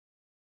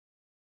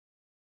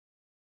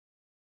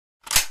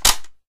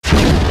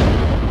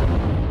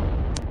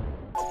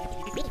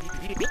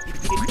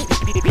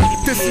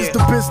This is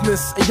the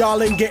business, and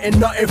y'all ain't getting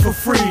nothing for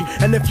free.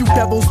 And if you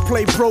devils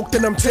play broke,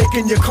 then I'm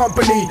taking your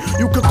company.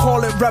 You could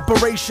call it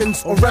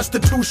reparations or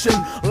restitution.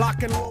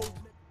 Lock and load.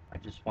 I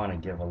just want to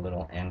give a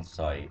little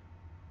insight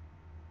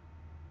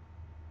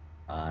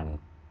on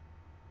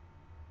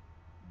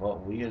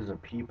what we as a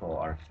people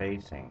are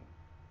facing.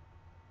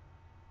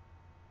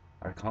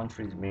 Our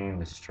country's being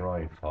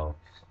destroyed,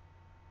 folks,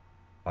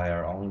 by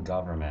our own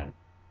government.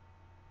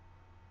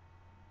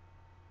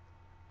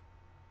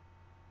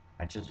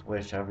 I just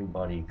wish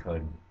everybody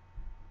could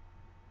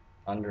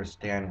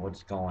understand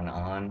what's going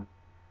on.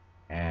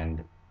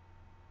 And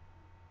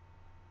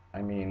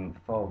I mean,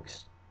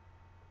 folks,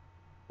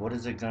 what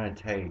is it going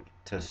to take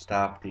to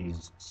stop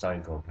these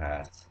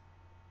psychopaths?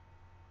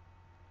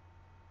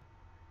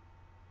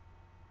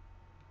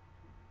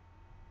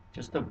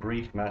 Just a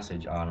brief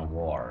message on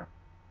war.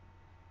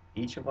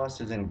 Each of us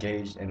is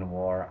engaged in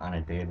war on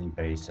a daily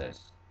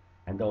basis,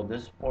 and though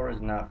this war is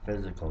not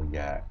physical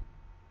yet,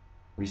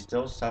 we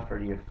still suffer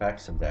the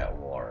effects of that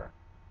war.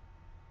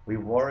 We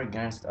war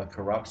against a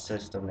corrupt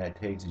system that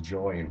takes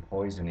joy in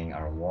poisoning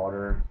our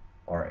water,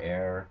 our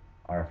air,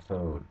 our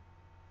food.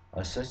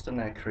 A system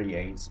that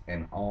creates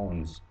and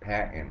owns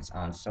patents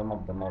on some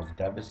of the most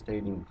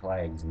devastating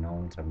plagues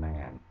known to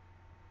man.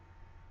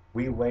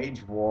 We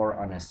wage war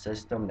on a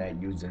system that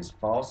uses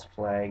false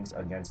flags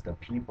against the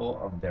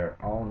people of their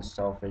own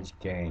selfish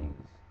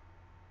gains.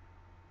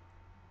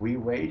 We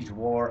wage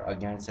war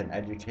against an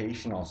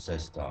educational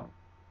system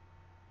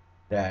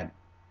that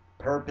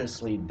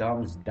purposely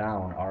dumbs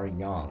down our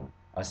young,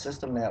 a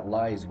system that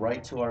lies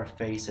right to our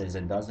faces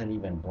and doesn't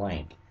even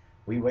blink.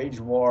 We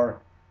wage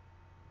war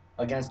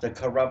against a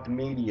corrupt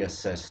media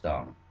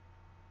system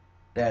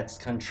that's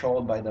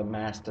controlled by the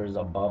masters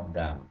above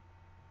them.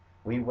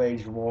 We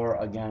wage war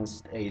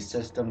against a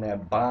system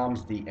that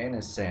bombs the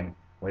innocent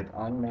with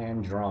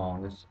unmanned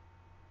drones.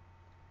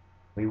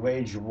 We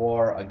wage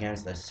war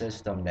against a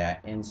system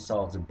that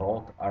insults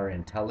both our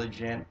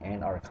intelligence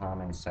and our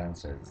common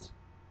senses.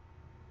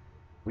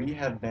 We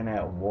have been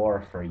at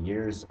war for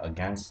years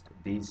against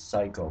these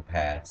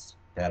psychopaths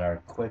that are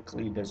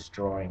quickly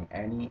destroying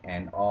any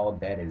and all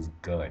that is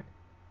good.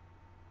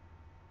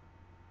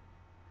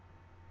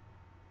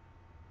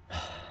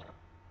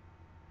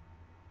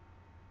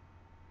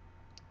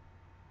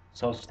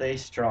 So stay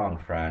strong,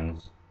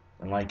 friends,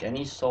 and like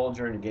any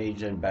soldier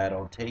engaged in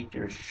battle, take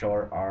your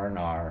short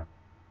R&R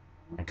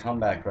and come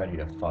back ready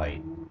to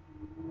fight.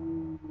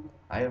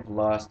 I have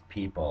lost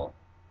people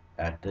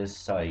at this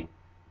site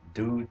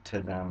due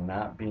to them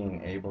not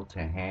being able to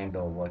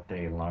handle what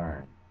they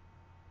learn.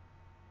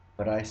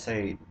 But I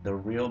say the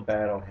real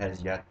battle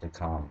has yet to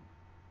come.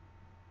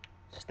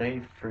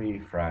 Stay free,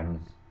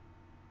 friends.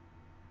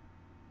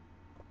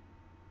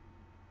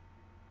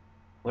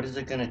 What is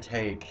it going to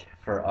take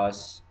for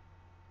us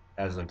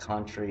as a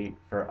country,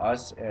 for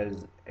us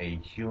as a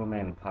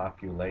human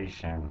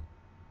population,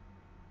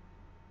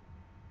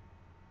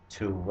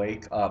 to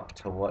wake up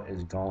to what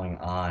is going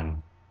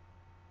on?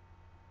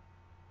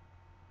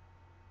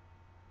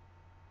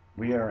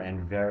 We are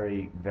in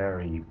very,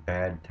 very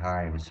bad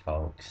times,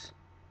 folks.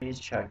 Please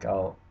check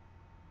out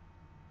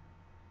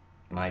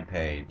my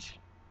page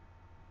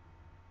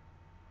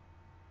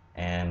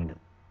and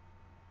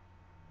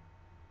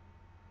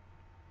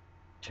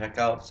check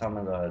out some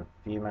of the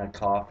FEMA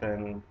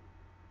coffin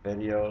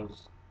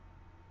videos.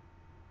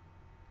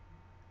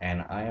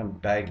 And I am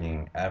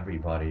begging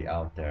everybody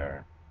out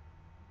there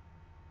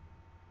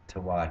to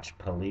watch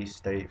Police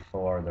State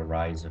 4: The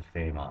Rise of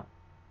FEMA.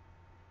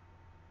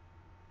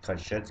 Cause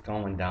shit's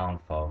going down,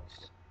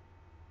 folks.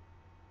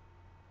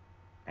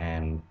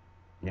 And,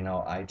 you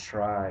know, I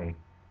try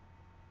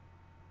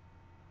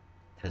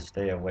to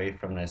stay away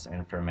from this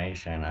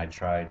information. I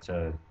try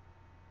to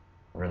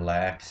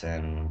relax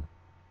and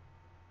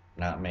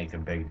not make a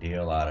big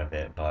deal out of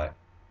it, but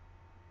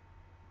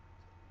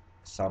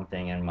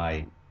something in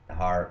my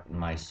heart and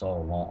my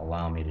soul won't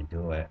allow me to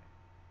do it.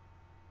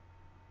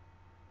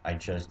 I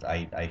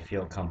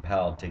feel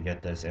compelled to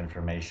get this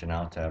information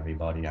out to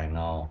everybody I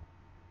know,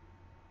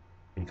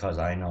 because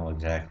I know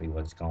exactly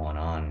what's going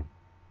on.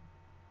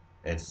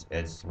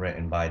 It's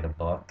written by the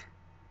book.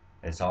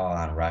 It's all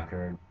on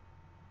record.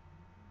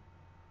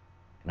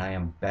 And I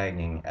am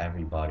begging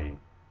everybody,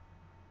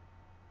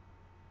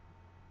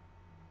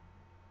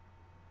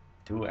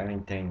 do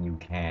anything you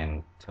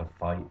can to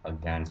fight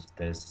against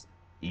this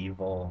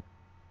evil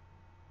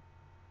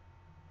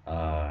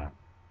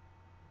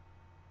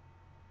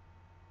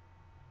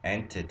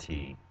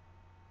entity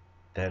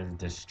that is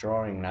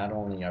destroying not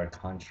only our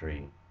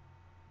country,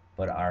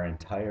 but our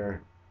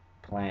entire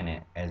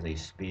planet as a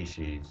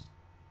species.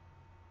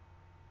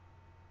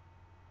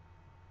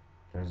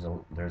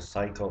 There's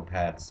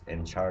psychopaths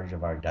in charge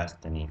of our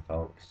destiny,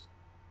 folks.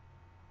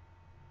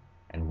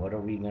 And what are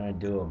we gonna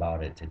do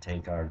about it to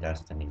take our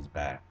destinies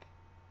back?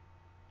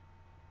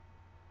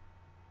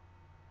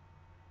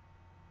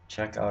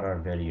 Check out our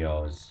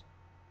videos.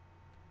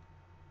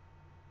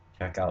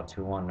 Check out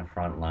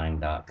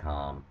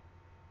 2onthefrontline.com.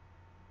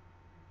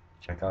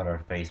 Check out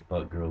our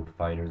Facebook group,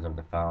 Fighters of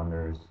the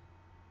Founders,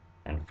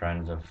 and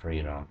friends of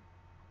freedom.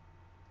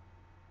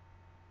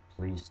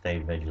 Please stay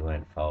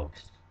vigilant,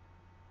 folks.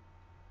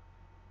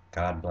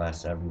 God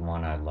bless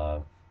everyone I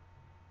love.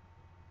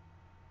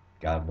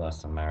 God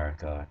bless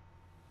America.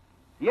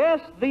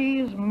 Yes,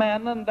 these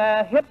men and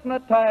their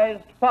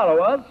hypnotized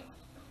followers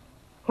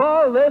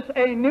call this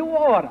a new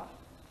order.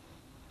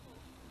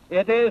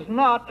 It is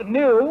not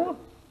new,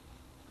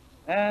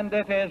 and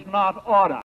it is not order.